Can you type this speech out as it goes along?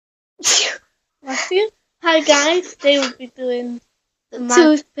Hi guys, today we'll be doing the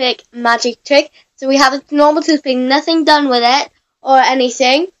toothpick magic trick. So we have a normal toothpick, nothing done with it or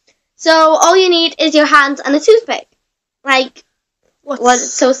anything. So all you need is your hands and a toothpick.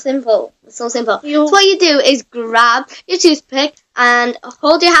 It's so simple. It's so simple. So what you do is grab your toothpick and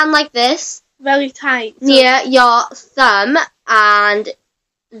hold your hand like this. Very tight. Near your thumb, and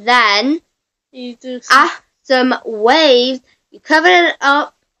then you do some waves. You cover it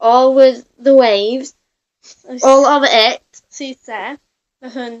up all with the waves. All over it. See there? The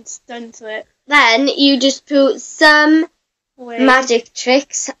hand's done to it. Then you just put some magic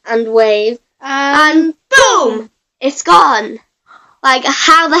tricks and wave. And boom! It's gone. Like,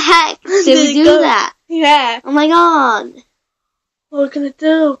 how the heck did we do that? Yeah. Oh my god. What are we going to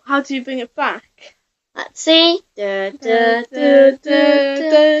do? How do you bring it back? Let's see. Oh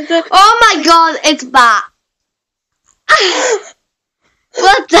my god, it's back.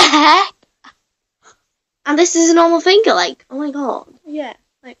 What the heck? And this is a normal finger, like, oh my god. Yeah,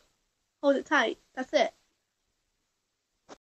 like, hold it tight. That's it.